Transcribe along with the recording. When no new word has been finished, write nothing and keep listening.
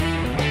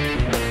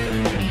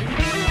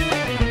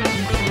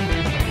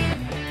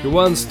Your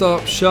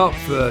one-stop shop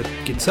for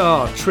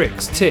guitar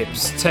tricks,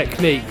 tips,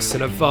 techniques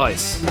and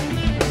advice.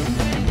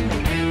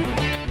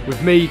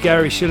 With me,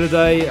 Gary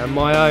Shilliday, and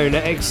my own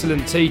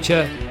excellent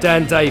teacher,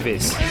 Dan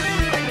Davis.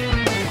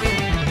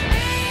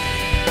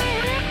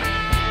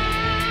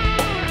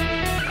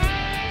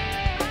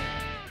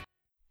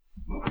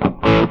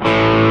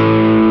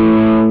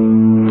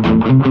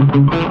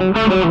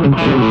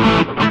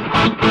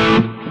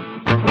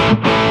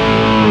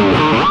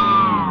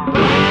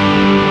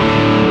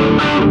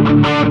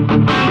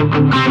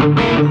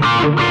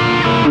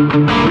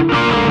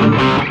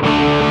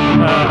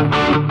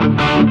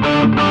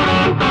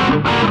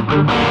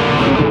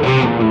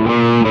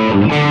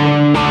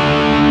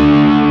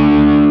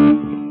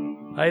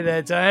 Hey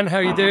there, Dan. How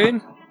are you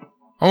doing?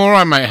 I'm all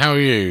right, mate. How are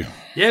you?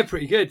 Yeah,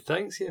 pretty good.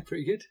 Thanks. Yeah,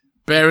 pretty good.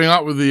 Bearing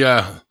up with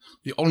the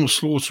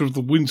onslaught of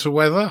the winter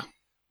weather?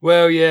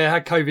 Well, yeah, I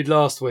had COVID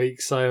last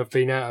week, so I've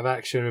been out of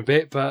action a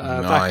bit, but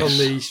back on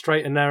the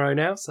straight and narrow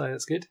now, so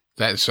that's good.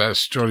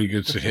 That's jolly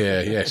good to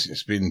hear. Yes,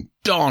 it's been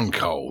darn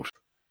cold.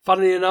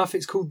 Funnily enough,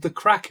 it's called the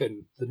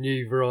Kraken, the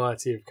new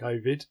variety of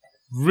COVID.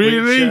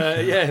 Really?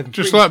 Which, yeah.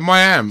 Just like my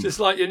amp. Just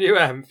like your new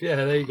amp. Yeah,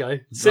 there you go.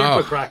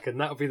 Super Kraken,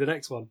 that'll be the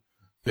next one.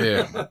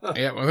 Yeah.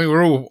 Yeah, I think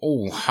we're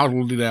all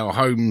huddled in our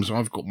homes.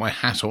 I've got my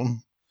hat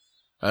on.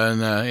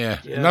 And,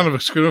 none of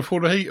us can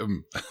afford to heat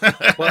them.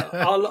 Well,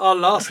 our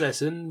last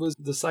lesson was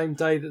the same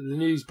day that the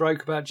news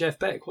broke about Jeff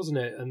Beck, wasn't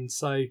it? And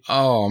so...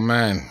 Oh,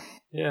 man.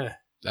 Yeah.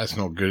 That's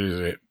not good, is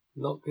it?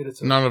 Not good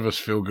at all. None of us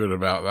feel good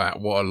about that.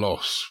 What a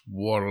loss.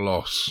 What a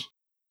loss.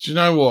 Do you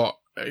know what?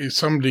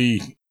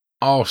 Somebody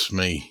asked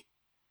me,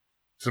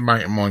 it's a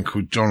mate of mine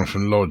called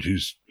Jonathan Lodge,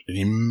 who's an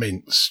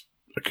immense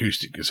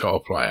acoustic guitar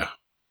player.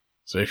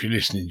 So if you're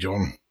listening,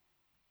 John,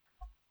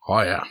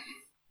 hiya.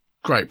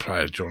 Great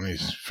player, John.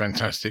 He's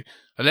fantastic.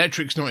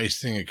 Electric's not his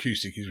thing.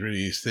 Acoustic is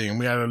really his thing. And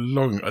we had a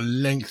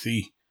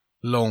lengthy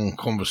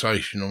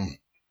conversation on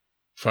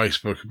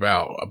Facebook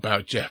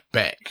about Jeff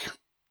Beck.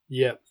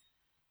 Yep.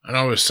 And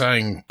I was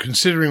saying,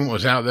 considering what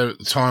was out there at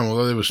the time,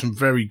 although there were some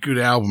very good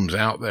albums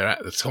out there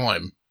at the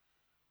time,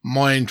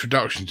 my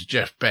introduction to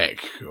Jeff Beck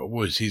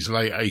was his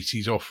late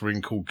 80s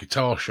offering called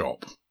Guitar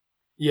Shop.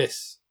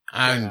 Yes.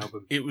 And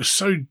it was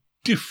so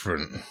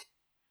different.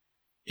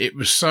 It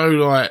was so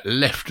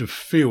left of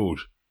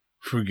field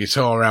for a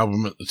guitar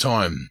album at the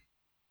time,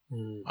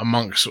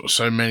 amongst sort of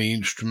so many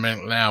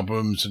instrumental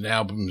albums and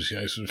albums,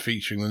 sort of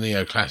featuring the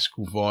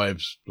neoclassical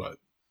vibes, like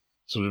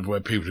sort of where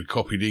people had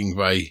copied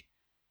Yngwie.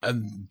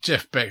 And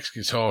Jeff Beck's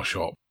Guitar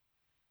Shop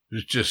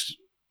was just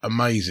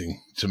amazing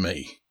to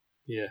me.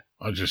 Yeah.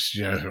 I just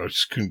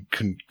couldn't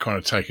kind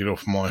of take it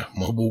off my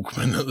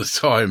Walkman at the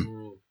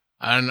time.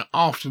 And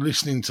after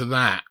listening to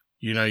that,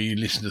 you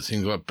listen to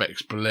things like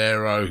Beck's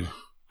Bolero,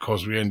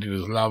 'Cause We Ended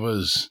as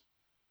Lovers.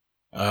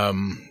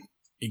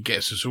 It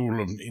Gets Us All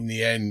in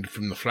the End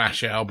from the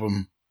Flash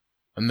album.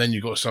 And then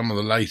you've got some of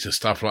the later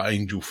stuff like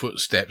Angel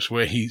Footsteps,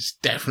 where he's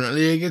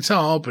definitely a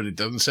guitar, but it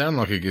doesn't sound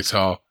like a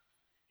guitar.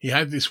 He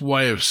had this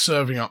way of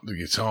serving up the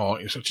guitar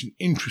in such an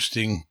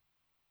interesting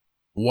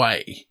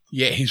way,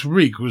 yet his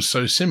rig was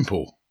so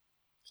simple.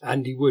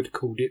 Andy Wood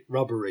called it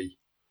rubbery.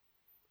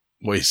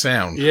 Well, his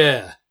sound.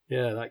 Yeah,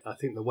 I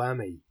think the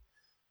whammy.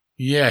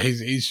 Yeah,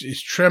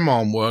 his trem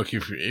arm work.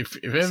 If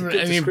ever a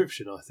good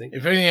description, I think.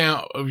 If any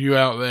of you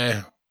out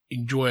there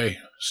enjoy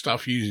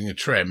stuff using a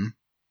trem,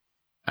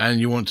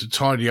 and you want to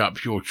tidy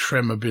up your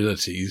trem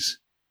abilities,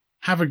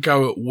 have a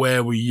go at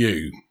Where Were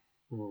You.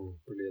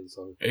 Brilliant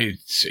song.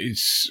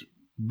 It's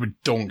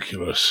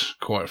redonkulous,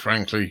 quite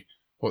frankly,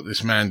 what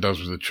this man does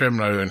with the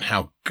tremolo and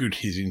how good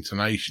his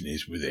intonation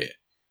is with it.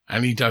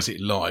 And he does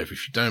it live.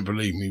 If you don't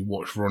believe me,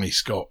 watch Ronnie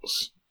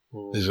Scott's.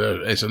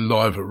 There's a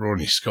live at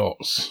Ronnie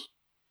Scott's.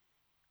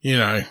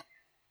 What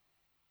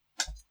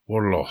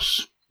a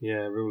loss.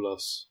 Yeah, real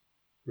loss.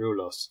 Real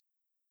loss.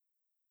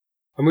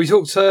 And we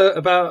talked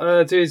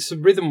about doing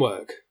some rhythm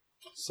work.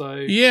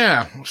 So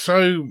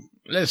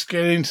let's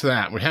get into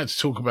that. We had to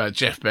talk about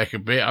Jeff Beck a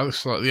bit.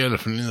 It's like the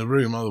elephant in the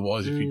room,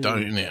 otherwise, if you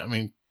don't, innit? I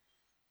mean,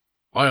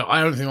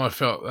 I don't think I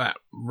felt that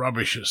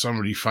rubbish at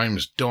somebody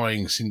famous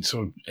dying since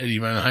Eddie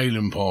Van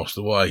Halen passed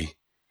away.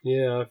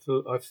 Yeah, I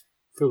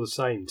feel the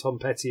same. Tom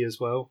Petty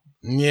as well.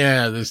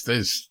 Yeah,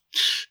 there's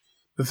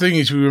the thing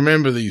is, we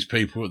remember these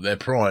people at their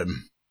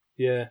prime.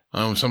 Yeah.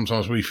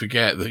 Sometimes we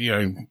forget that,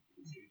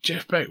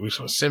 Jeff Beck was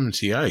like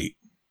 78.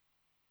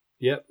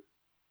 Yep.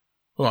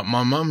 Like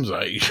my mum's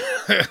age.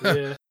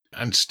 Yeah.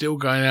 And still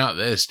going out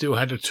there, still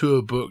had a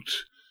tour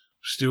booked,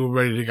 still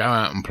ready to go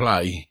out and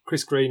play.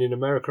 Chris Green in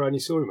America, I only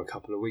saw him a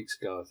couple of weeks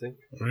ago, I think.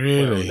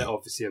 Really? Well,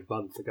 obviously a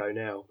month ago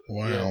now.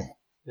 Wow.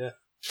 Yeah.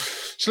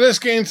 So let's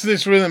get into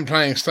this rhythm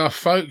playing stuff,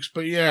 folks.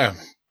 But yeah,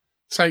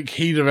 take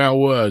heed of our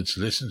words.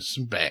 Listen to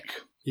some Beck.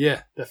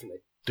 Yeah, definitely.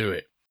 Do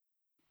it.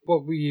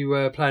 What were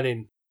you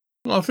planning?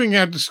 Well, I think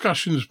our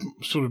discussions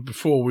sort of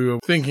before, we were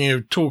thinking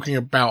of talking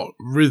about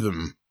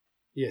rhythm.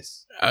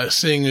 Yes.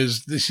 Seeing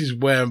as this is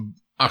where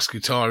us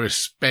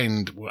guitarists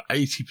spend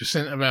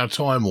 80% of our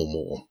time or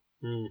more.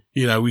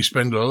 We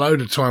spend a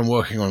load of time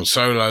working on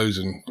solos,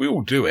 and we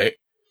all do it.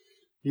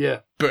 Yeah.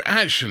 But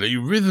actually,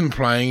 rhythm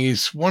playing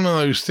is one of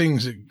those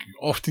things that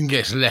often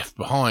gets left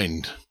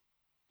behind.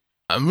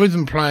 And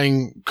rhythm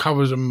playing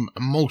covers a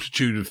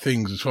multitude of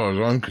things as far as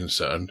I'm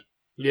concerned.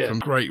 Yeah. From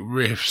great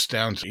riffs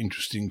down to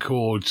interesting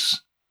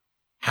chords.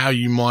 How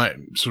you might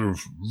sort of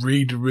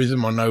read a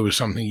rhythm, I know is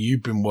something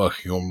you've been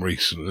working on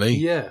recently.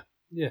 Yeah.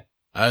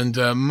 And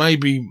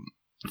maybe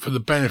for the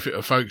benefit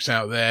of folks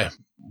out there,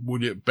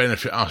 would it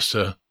benefit us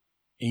to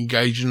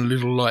engage in a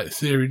little light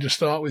theory to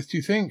start with, do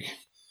you think?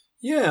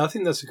 Yeah, I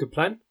think that's a good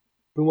plan.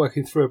 Been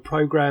working through a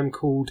program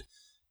called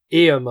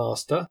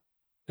Earmaster.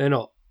 They're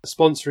not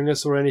sponsoring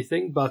us or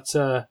anything, but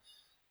I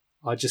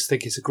just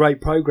think it's a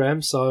great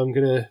program, so I'm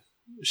going to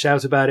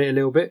shout about it a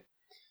little bit.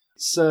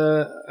 It's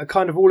a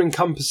kind of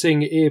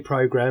all-encompassing ear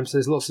program, so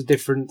there's lots of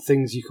different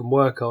things you can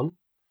work on,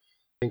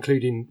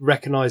 including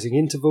recognising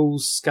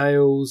intervals,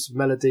 scales,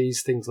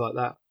 melodies, things like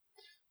that.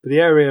 But the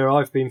area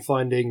I've been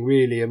finding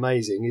really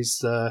amazing is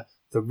the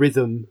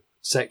rhythm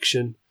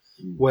section,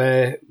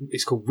 where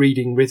it's called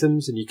Reading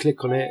Rhythms, and you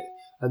click on it,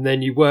 and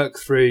then you work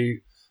through,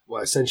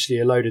 well, essentially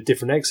a load of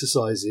different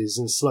exercises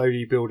and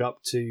slowly build up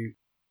to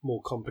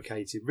more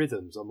complicated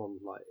rhythms. I'm on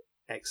like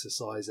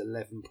exercise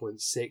 11.6,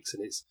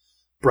 and it's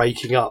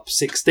breaking up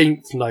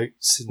 16th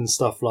notes and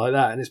stuff like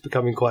that, and it's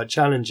becoming quite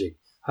challenging.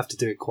 I have to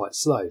do it quite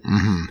slow.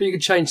 Mm-hmm. But you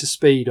can change the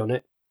speed on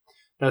it.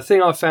 Now, the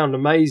thing I found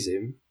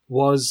amazing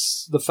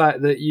was the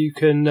fact that you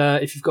can,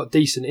 if you've got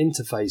decent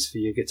interface for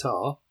your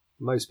guitar,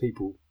 most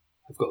people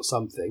have got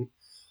something.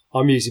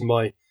 I'm using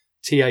my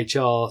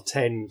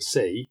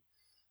THR-10C,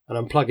 and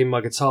I'm plugging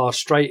my guitar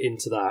straight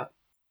into that.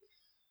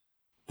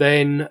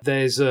 Then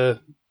there's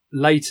a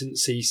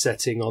latency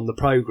setting on the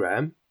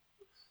program.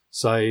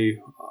 So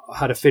I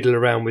had a fiddle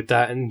around with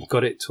that and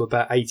got it to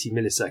about 80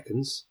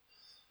 milliseconds.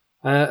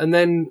 And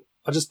then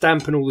I just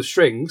dampen all the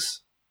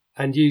strings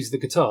and use the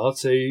guitar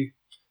to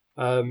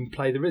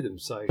play the rhythm.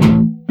 So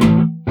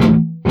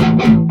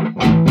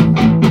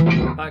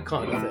that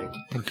kind of thing.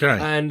 Okay.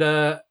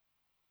 And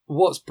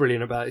what's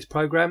brilliant about this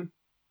program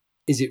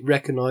is it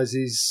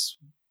recognises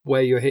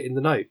where you're hitting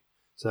the note.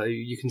 So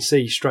you can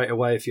see straight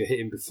away if you're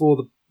hitting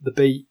before the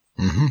beat,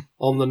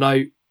 on the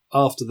note,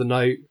 after the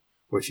note,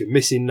 or if you're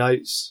missing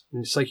notes,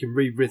 and so you can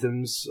read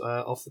rhythms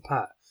off the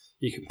pat.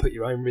 You can put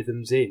your own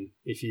rhythms in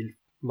if you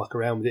muck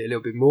around with it a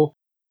little bit more.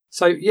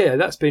 So, yeah,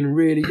 that's been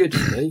really good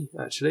for me,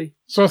 actually.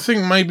 So I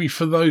think maybe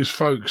for those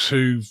folks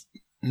who've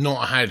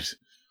not had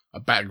a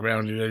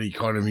background in any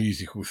kind of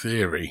musical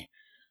theory,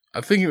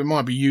 I think it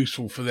might be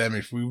useful for them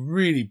if we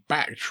really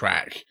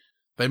backtrack.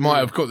 They might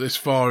have got this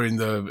far in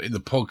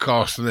the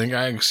podcast and then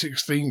going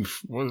 16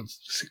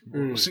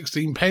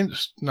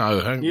 pence? No,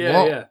 what?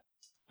 Yeah.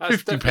 That's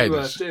 50 pence.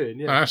 worth doing,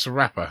 yeah. No, that's a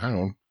rapper. Hang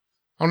on.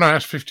 Oh no,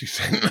 that's 50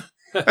 cent.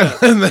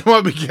 And they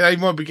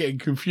might be getting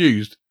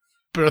confused.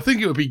 But I think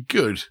it would be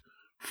good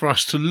for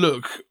us to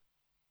look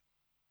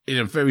in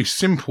a very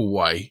simple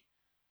way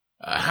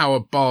at how a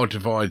bar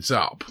divides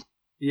up.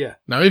 Yeah.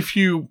 Now, if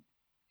you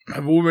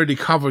have already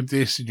covered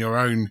this in your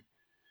own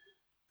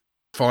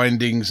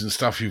findings and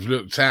stuff you've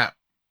looked at,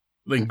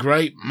 then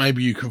great.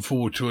 Maybe you can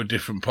forward to a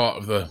different part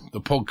of the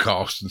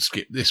podcast and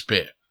skip this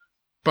bit.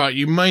 But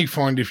you may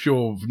find if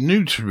you're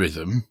new to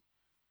rhythm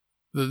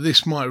that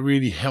this might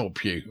really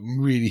help you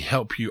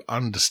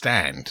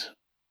understand.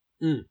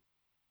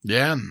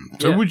 Yeah?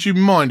 So would you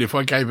mind if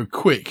I gave a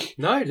quick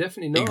No,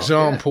 definitely not.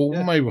 example?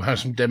 Yeah. Maybe we'll have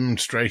some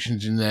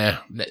demonstrations in there,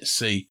 let's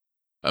see,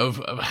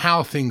 of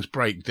how things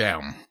break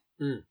down.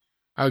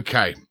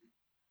 Okay.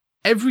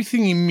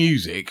 Everything in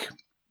music,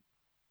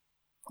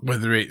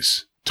 whether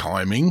it's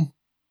timing,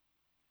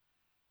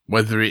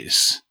 whether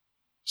it's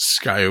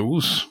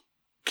scales,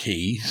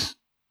 keys,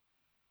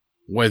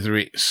 whether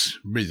it's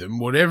rhythm,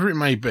 whatever it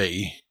may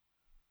be,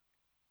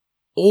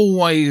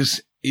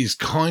 always is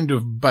kind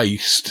of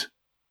based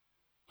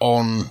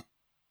on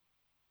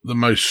the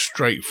most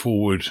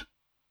straightforward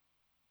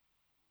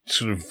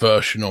sort of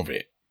version of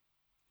it.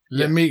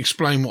 Let me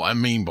explain what I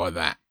mean by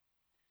that.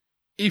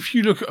 If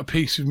you look at a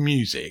piece of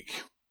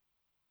music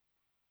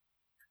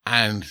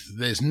and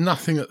there's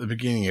nothing at the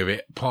beginning of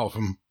it apart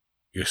from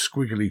your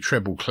squiggly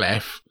treble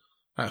clef,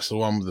 that's the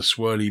one with the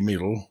swirly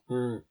middle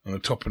and the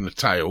top and the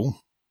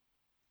tail,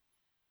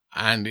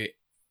 and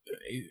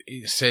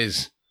it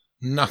says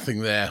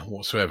nothing there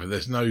whatsoever.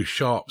 There's no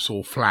sharps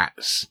or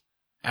flats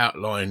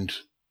outlined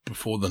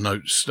before the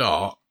notes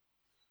start.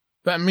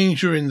 That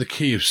means you're in the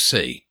key of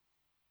C.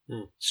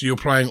 So you're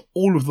playing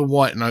all of the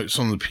white notes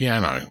on the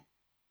piano.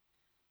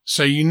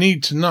 So you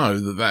need to know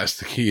that that's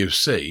the key of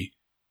C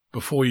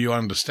before you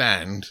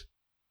understand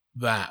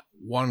that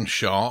one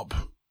sharp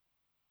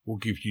will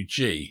give you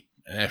G,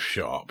 and F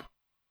sharp.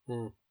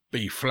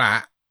 B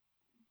flat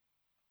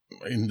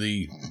in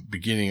the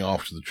beginning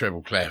after the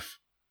treble clef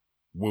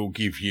will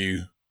give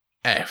you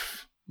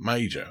F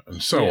major,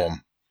 and so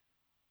on.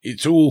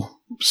 It's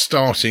all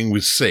starting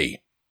with C.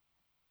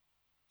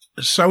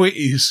 So it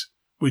is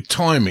with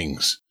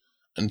timings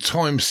and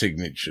time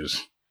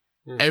signatures.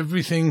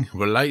 Everything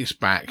relates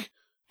back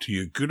to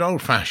your good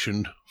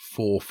old-fashioned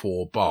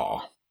 4/4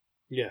 bar.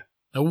 Yeah.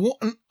 Now, what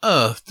on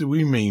earth do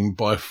we mean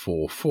by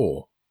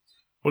 4/4?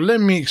 Well,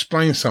 let me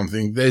explain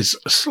something. There's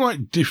a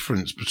slight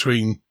difference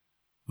between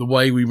the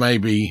way we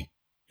maybe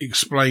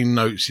explain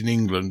notes in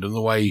England and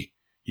the way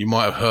you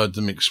might have heard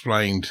them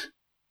explained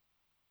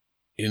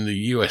in the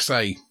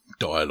USA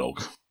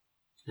dialogue.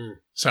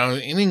 So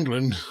in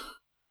England,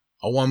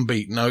 a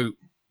 1-beat note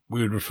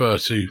we would refer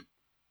to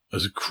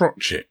as a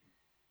crotchet.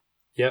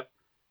 Yep.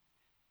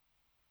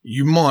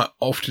 You might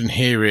often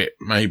hear it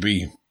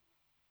maybe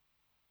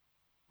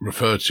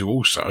referred to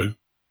also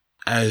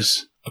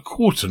as a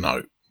quarter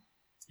note.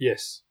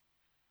 Yes.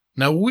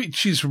 Now,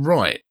 which is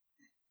right?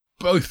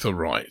 Both are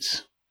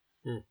right,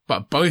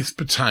 but both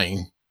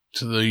pertain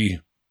to the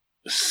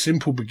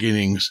simple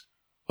beginnings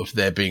of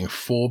there being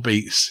 4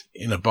 beats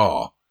in a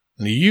bar.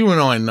 Now, you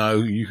and I know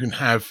you can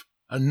have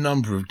a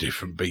number of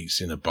different beats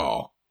in a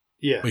bar.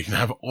 Yeah. We can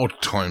have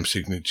odd time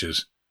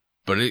signatures,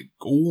 but it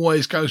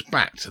always goes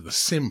back to the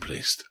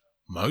simplest,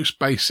 most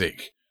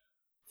basic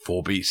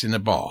 4 beats in a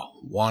bar.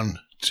 1,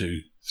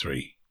 2,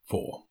 3,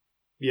 4.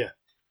 Yeah.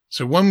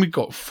 So when we've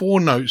got 4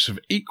 notes of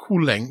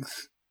equal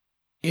length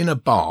in a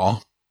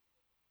bar,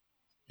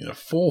 in a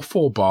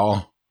 4/4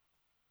 bar,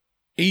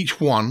 each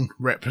one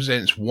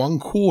represents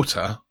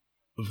 1/4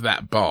 of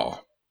that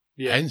bar.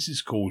 Yeah. Hence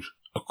it's called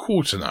a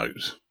quarter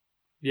note.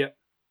 Yep.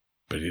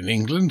 But in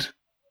England,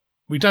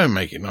 we don't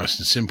make it nice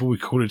and simple. We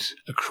call it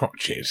a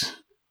crotchet.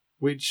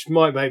 Which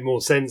might make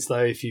more sense,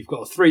 though, if you've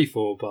got a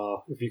 3/4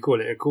 bar. If you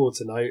call it a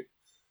quarter note,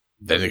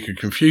 then it could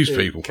confuse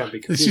people.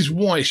 This is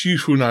why it's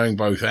useful knowing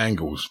both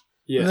angles.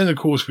 Yeah. And then, of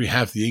course, we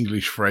have the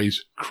English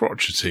phrase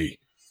crotchety.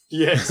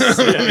 Yes.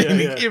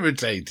 Meaning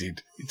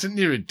irritated. It's an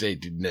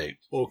irritated note.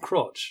 Or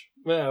crotch.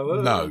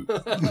 Well, no.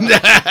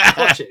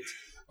 Crotchet.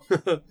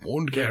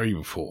 Warned Gary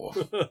before.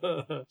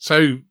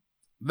 So,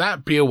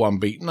 that'd be a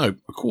 1-beat note,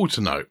 a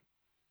quarter note.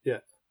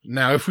 Yeah.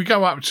 Now, if we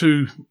go up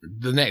to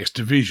the next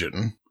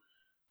division,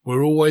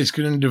 we're always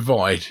going to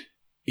divide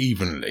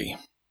evenly.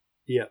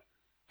 Yeah.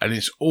 And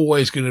it's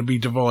always going to be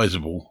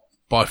divisible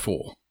by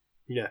 4.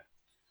 Yeah.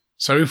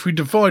 So if we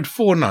divide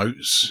 4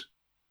 notes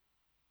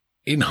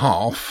in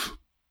half,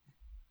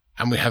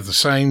 and we have the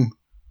same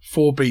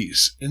 4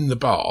 beats in the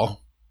bar,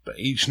 but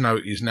each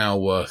note is now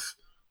worth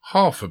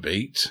half a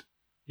beat,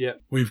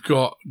 we've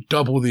got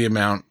double the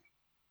amount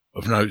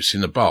of notes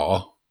in the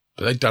bar,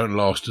 but they don't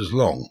last as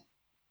long.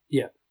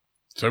 Yeah.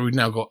 So we've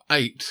now got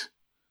 8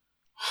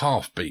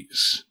 half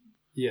beats.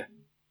 Yeah.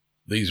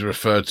 These are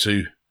referred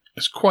to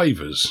as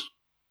quavers,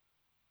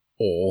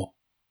 or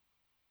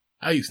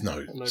 8th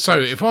note. So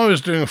if I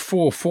was doing a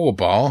 4/4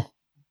 bar,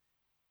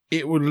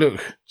 it would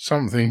look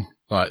something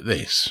like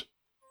this.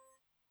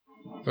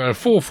 So a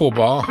 4/4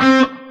 bar,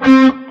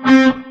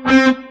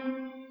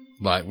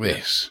 like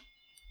this.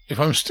 If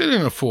I'm still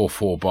in a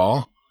 4/4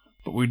 bar,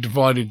 but we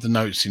divided the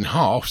notes in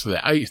half, so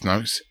they're 8th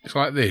notes, it's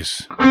like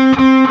this.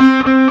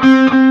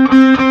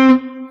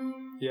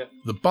 Yeah.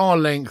 The bar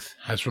length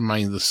has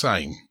remained the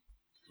same.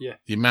 Yeah.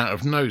 The amount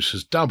of notes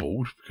has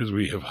doubled because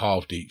we have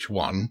halved each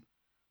one,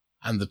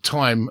 and the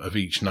time of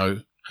each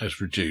note has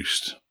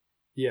reduced.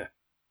 Yeah.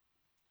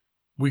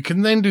 We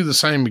can then do the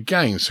same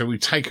again. So we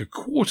take a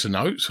quarter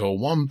note, so a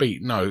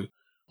 1-beat note,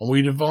 and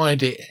we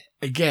divide it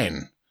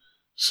again.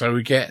 So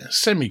we get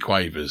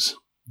semiquavers.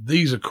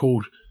 These are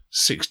called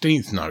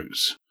 16th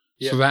notes.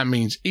 Yep. So that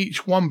means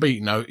each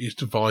 1-beat note is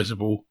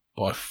divisible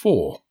by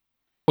 4.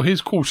 Well,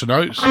 here's quarter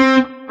notes.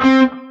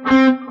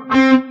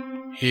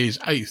 Here's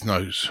 8th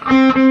notes.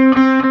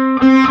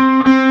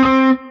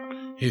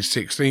 Here's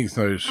 16th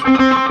notes.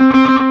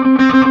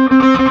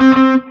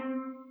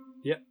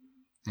 Yep.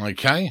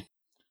 Okay.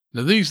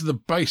 Now, these are the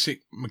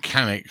basic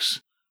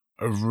mechanics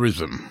of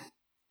rhythm.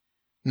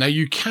 Now,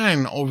 you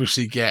can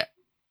obviously get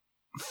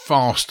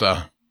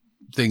faster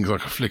things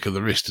like a flick of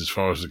the wrist as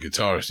far as the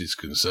guitarist is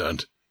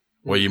concerned,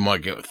 where you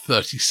might get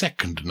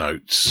 30-second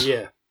notes.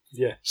 Yeah,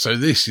 yeah. So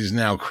this is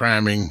now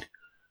cramming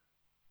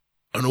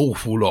an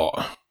awful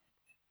lot.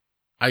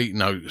 8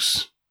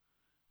 notes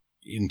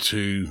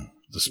into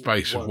the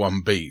space of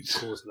 1 beat.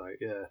 Quarter note,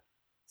 yeah.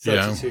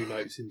 32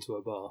 notes into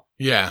a bar.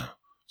 Yeah.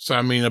 So,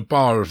 I mean, a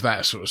bar of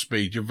that sort of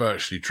speed, you're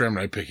virtually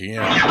tremolo picking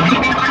out.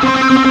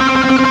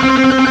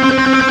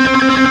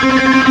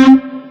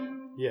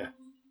 Yeah.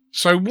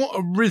 So what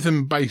a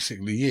rhythm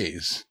basically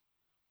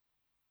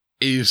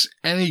is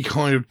any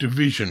kind of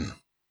division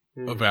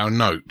of our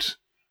note.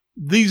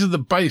 These are the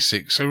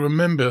basics. So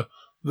remember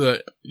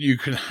that you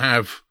can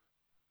have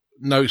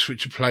notes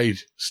which are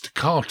played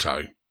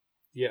staccato.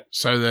 Yeah.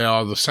 So they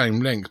are the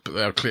same length, but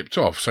they are clipped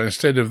off. So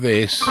instead of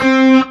this, you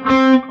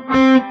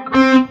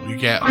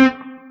get...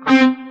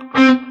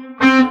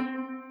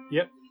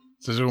 Yep.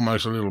 There's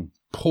almost a little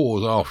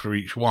pause after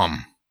each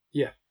one.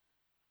 Yeah.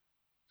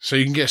 So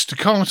you can get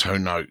staccato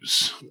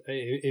notes.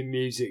 In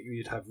music,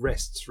 you'd have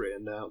rests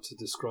written out to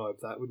describe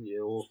that, wouldn't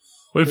you?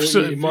 Or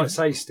you might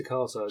say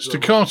staccato.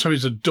 Staccato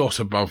is a dot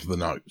above the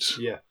notes.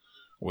 Yeah.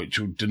 Which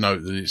will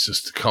denote that it's a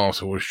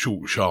staccato or a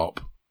short,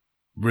 sharp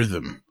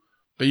rhythm.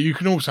 But you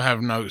can also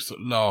have notes that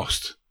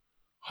last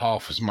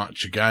half as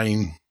much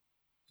again.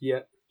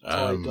 Yeah.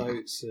 Tied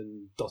notes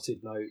and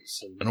dotted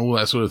notes. And all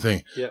that sort of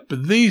thing. Yeah.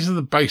 But these are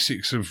the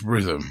basics of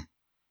rhythm.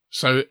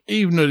 So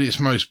even at its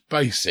most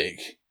basic,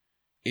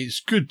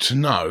 it's good to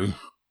know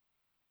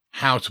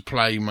how to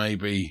play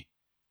maybe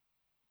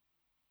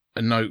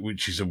a note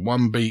which is a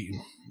 1-beat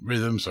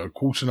rhythm, so a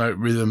quarter note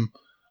rhythm,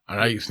 an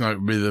 8th note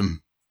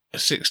rhythm, a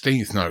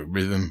 16th note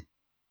rhythm,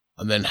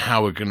 and then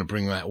how we're going to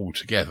bring that all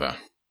together.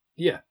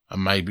 Yeah.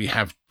 And maybe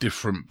have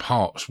different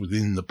parts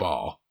within the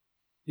bar.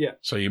 Yeah.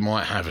 So you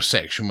might have a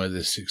section where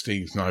there's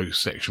 16th notes,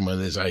 section where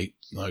there's 8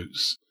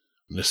 notes,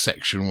 and a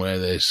section where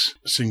there's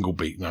single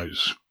beat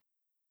notes.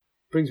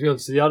 Brings me on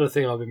to the other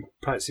thing I've been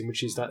practicing,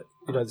 which is that,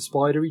 the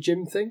spidery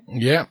Jim thing.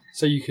 Yeah.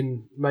 So you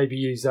can maybe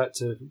use that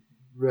to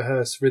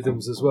rehearse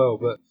rhythms as well.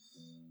 But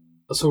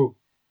I saw,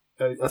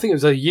 I think it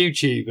was on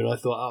YouTube, and I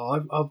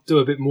thought, I'll do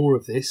a bit more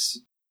of this.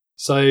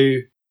 So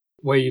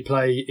where you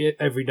play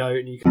every note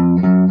and you can,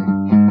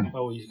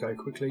 you go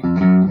quickly.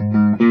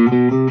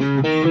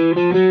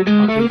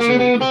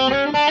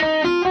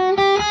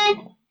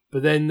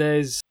 But then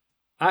there's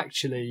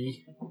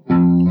actually,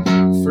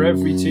 for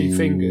every 2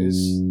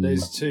 fingers,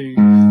 there's 2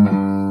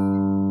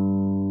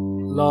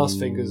 last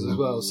fingers as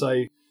well.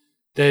 So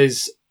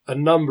there's a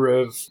number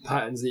of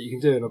patterns that you can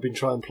do, and I've been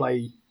trying to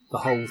play the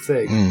whole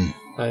thing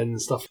and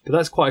stuff. But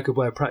that's quite a good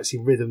way of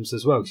practicing rhythms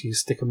as well, because you can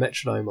stick a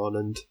metronome on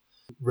and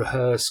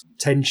rehearse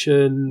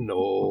tension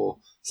or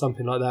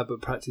something like that,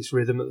 but practice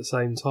rhythm at the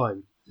same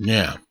time.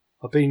 Yeah.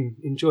 I've been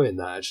enjoying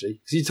that,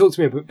 actually. Because you talked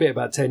to me a bit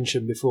about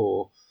tension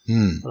before,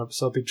 and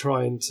so I've been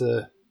trying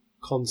to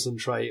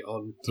concentrate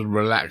on... So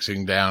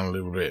relaxing down a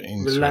little bit.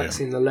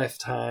 Relaxing the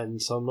left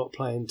hand, so I'm not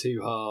playing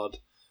too hard.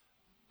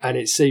 And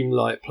it seemed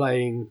like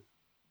playing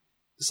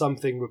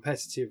something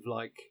repetitive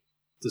like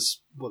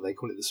what they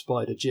call it, the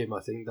Spider Jim,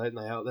 I think, don't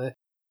they, out there,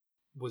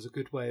 was a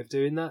good way of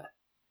doing that.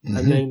 Mm-hmm.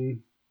 And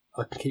then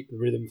I can keep the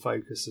rhythm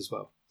focus as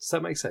well. Does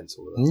that make sense,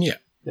 all of that? Yeah.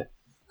 Yeah,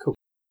 cool.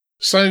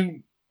 So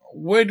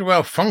where do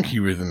our funky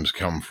rhythms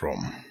come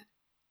from?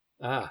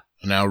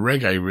 And our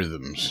reggae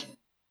rhythms?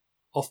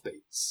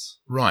 Offbeats.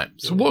 Right.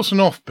 So what's an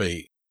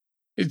offbeat?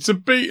 It's a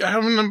beat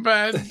having a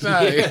bad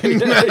day.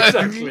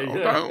 Exactly. I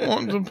don't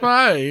want to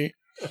play.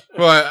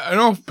 Right. An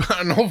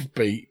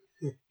offbeat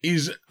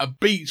is a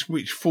beat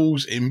which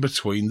falls in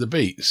between the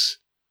beats.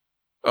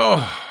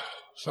 Oh,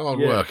 it's hard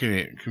work, isn't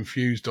it?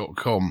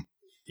 Confused.com.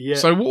 Yeah.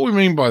 So what we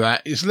mean by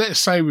that is, let's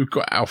say we've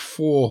got our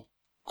 4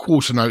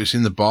 quarter notes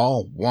in the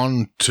bar.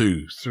 1,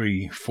 2,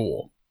 3,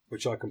 4.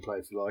 Which I can play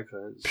if you like.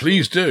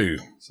 Please do.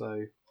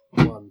 So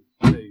 1,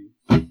 2.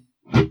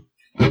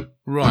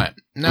 Right.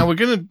 Now we're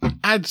going to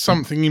add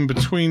something in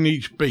between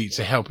each beat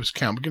to help us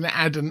count. We're going to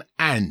add an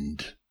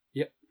and.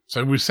 Yep.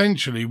 So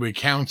essentially we're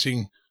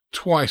counting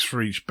twice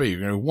for each beat.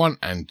 We're going to 1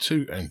 and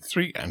 2 and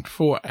 3 and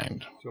 4 and.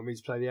 Do you want me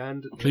to play the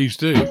and? Please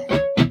do.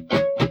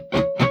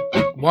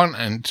 1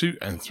 and 2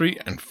 and 3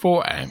 and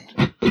 4 and.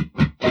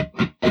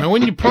 Now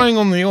when you're playing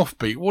on the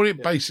offbeat, what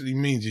it basically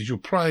means is you're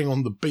playing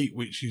on the beat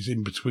which is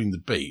in between the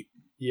beat.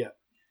 Yeah.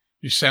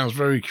 Which sounds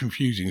very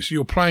confusing. So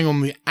you're playing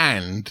on the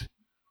and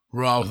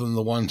rather than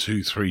the 1,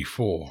 2, 3,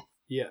 4.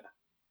 Yeah.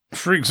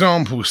 For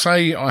example,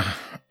 say I'm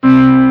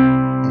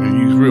going to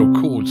use real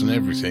chords and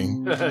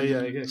everything.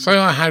 Yeah. Say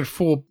I had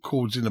 4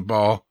 chords in a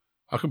bar.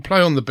 I can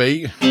play on the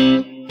beat.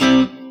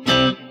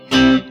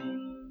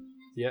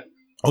 Yeah.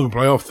 I can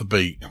play off the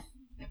beat.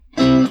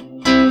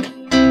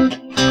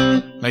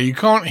 Now you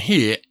can't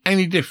hear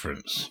any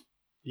difference.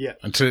 Yeah.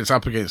 Until it's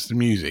up against the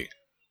music.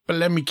 But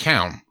let me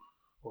count.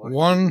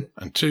 1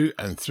 and 2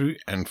 and 3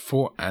 and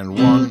 4 and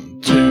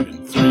 1, 2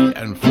 and 3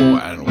 and 4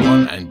 and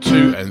 1 and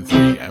 2 and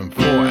 3 and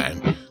 4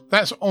 and.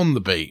 That's on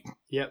the beat.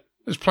 Yep.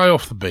 Let's play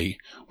off the beat.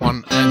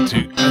 1 and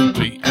 2 and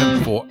 3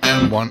 and 4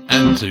 and 1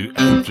 and 2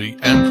 and 3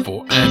 and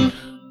 4 and.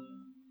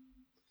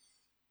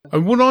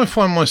 And what I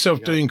find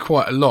myself doing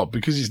quite a lot,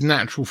 because it's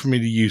natural for me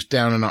to use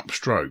down and up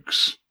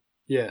strokes.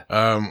 Yeah.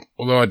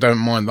 Although I don't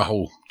mind the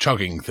whole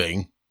chugging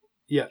thing.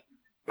 Yeah.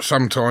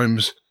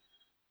 Sometimes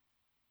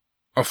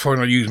I find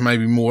I use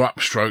maybe more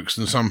upstrokes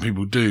than some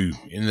people do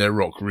in their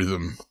rock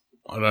rhythm.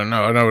 I don't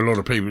know. I know a lot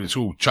of people, it's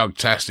all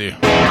chug-tastic.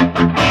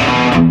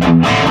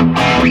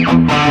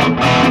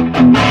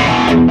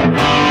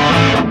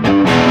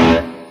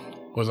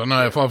 Whereas I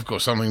know if I've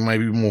got something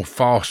maybe more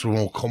fast or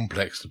more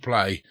complex to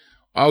play,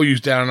 I'll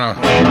use down and up.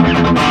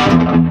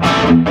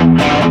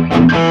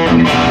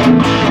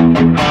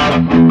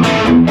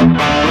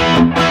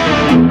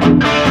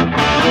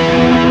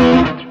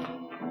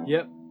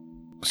 Yep.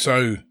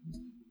 So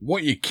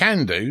what you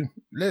can do,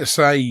 let's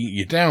say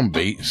your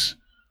downbeats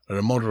at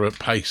a moderate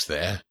pace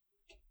there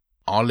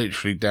are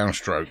literally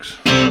downstrokes.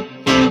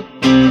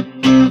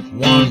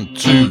 1,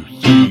 2,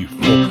 3,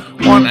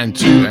 4. 1 and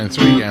 2 and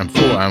 3 and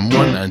 4 and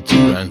 1 and 2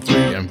 and 3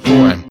 and 4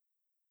 and.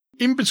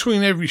 In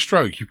between every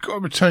stroke, you've got to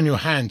return your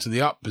hand to the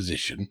up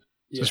position.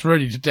 So it's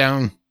ready to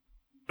down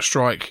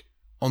strike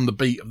on the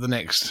beat of the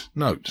next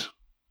note.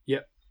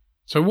 Yep.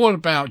 So what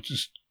about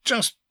just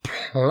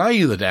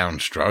play the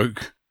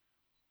downstroke,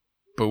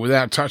 but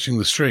without touching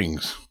the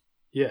strings?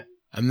 Yeah.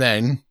 And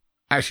then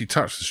actually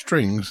touch the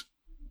strings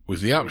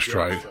with the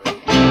upstroke.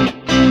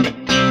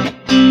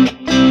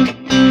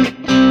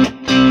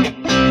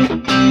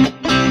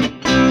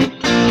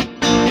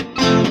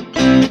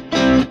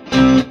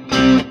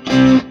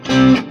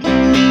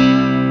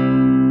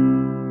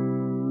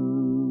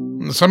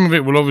 some of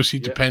it will obviously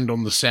depend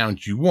on the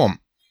sound you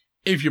want.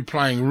 If you're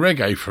playing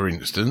reggae, for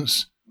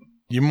instance,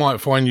 you might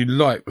find you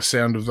like the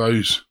sound of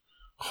those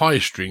high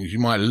strings. You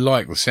might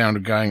like the sound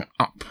of going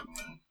up.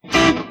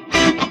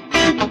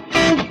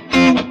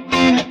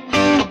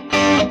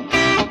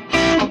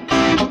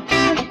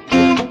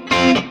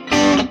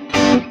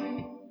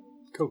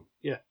 Cool,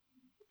 yeah.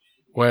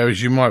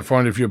 Whereas you might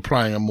find if you're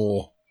playing a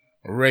more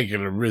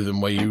regular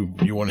rhythm where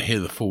you want to hear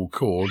the full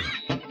chord,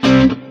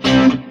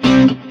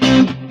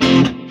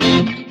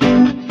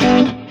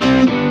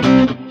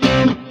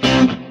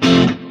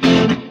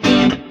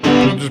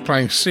 I'm just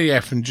playing C,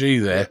 F and G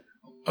there.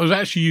 I was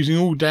actually using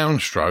all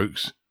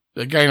downstrokes.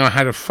 Again, I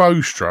had a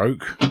faux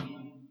stroke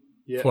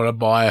followed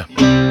by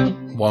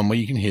one where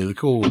you can hear the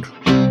chord.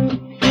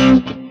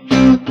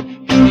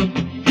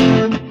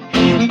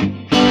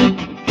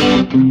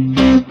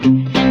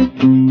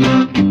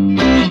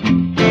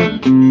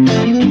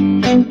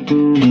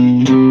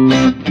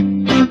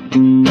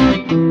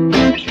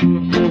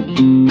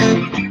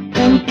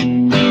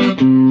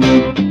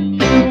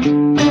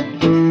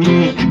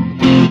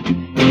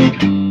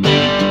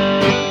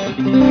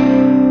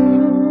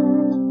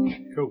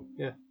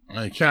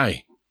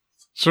 Okay,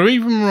 so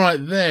even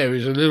right there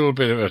is a little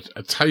bit of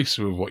a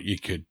taster of what you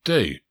could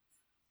do.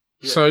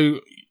 Yeah.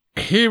 So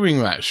hearing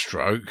that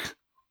stroke,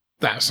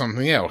 that's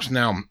something else.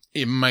 Now,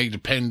 it may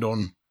depend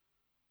on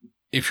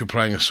if you're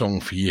playing a song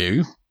for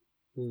you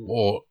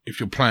or if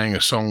you're playing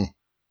a song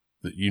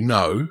that you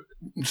know,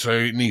 so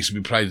it needs to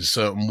be played a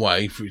certain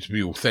way for it to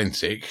be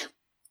authentic.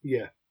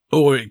 Yeah.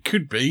 Or it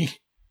could be,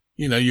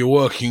 you're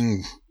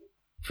working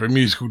for a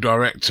musical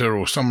director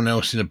or someone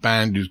else in a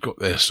band who's got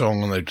their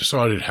song and they've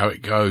decided how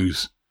it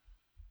goes.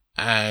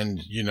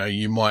 And,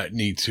 you might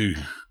need to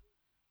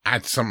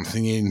add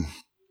something in,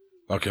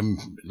 like a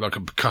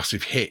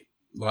percussive hit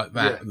like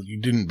that that you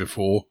didn't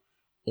before,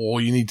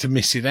 or you need to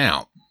miss it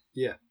out.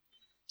 Yeah.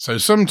 So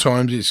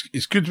sometimes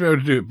it's good to be able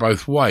to do it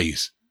both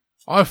ways.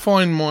 I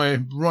find my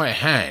right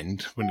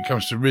hand, when it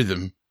comes to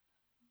rhythm,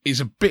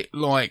 is a bit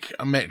like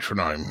a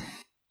metronome.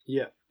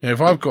 Yeah. Now, if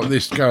I've got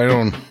this going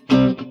on,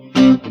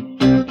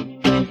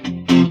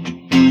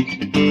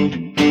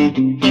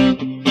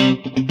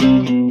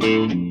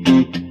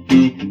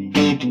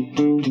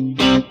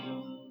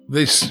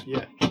 this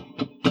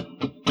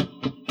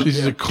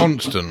is a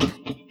constant.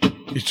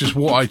 It's just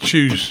what I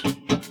choose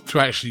to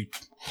actually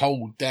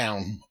hold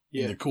down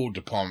in the chord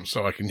department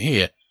so I can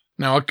hear.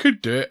 Now, I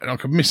could do it and I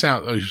could miss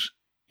out those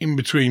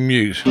in-between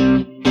mutes.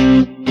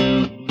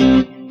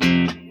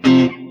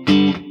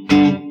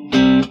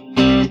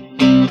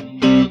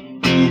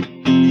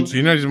 So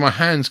you notice my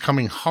hand's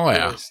coming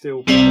higher.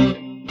 Still.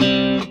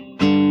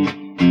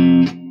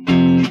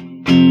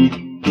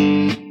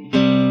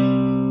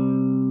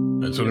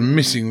 And sort of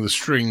missing the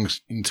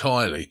strings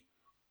entirely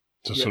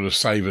to sort of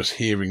save us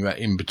hearing that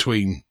in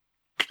between.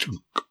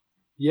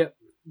 Yeah.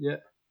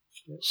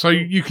 So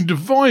you can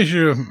devise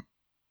your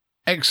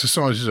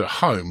exercises at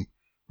home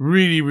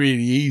really,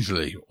 really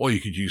easily, or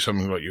you could use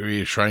something like your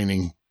ear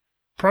training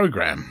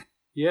program.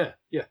 Yeah.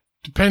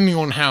 Depending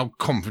on how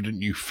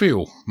confident you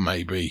feel,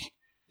 maybe.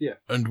 Yeah.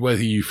 And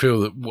whether you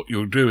feel that what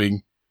you're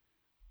doing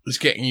is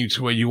getting you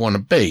to where you want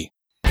to be.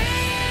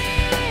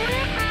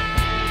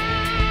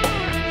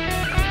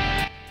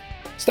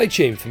 Stay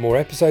tuned for more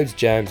episodes,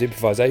 jams,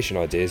 improvisation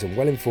ideas and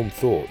well-informed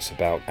thoughts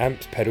about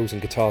amps, pedals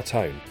and guitar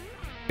tone.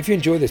 If you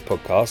enjoy this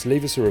podcast,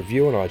 leave us a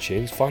review on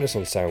iTunes, find us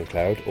on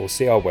SoundCloud or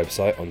see our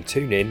website on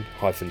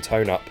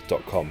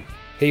tunein-toneup.com.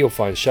 Here you'll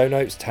find show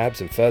notes, tabs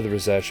and further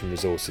research and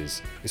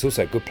resources. It's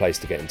also a good place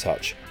to get in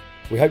touch.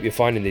 We hope you're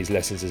finding these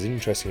lessons as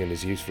interesting and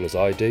as useful as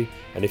I do,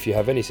 and if you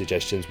have any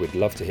suggestions, we'd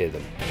love to hear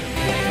them.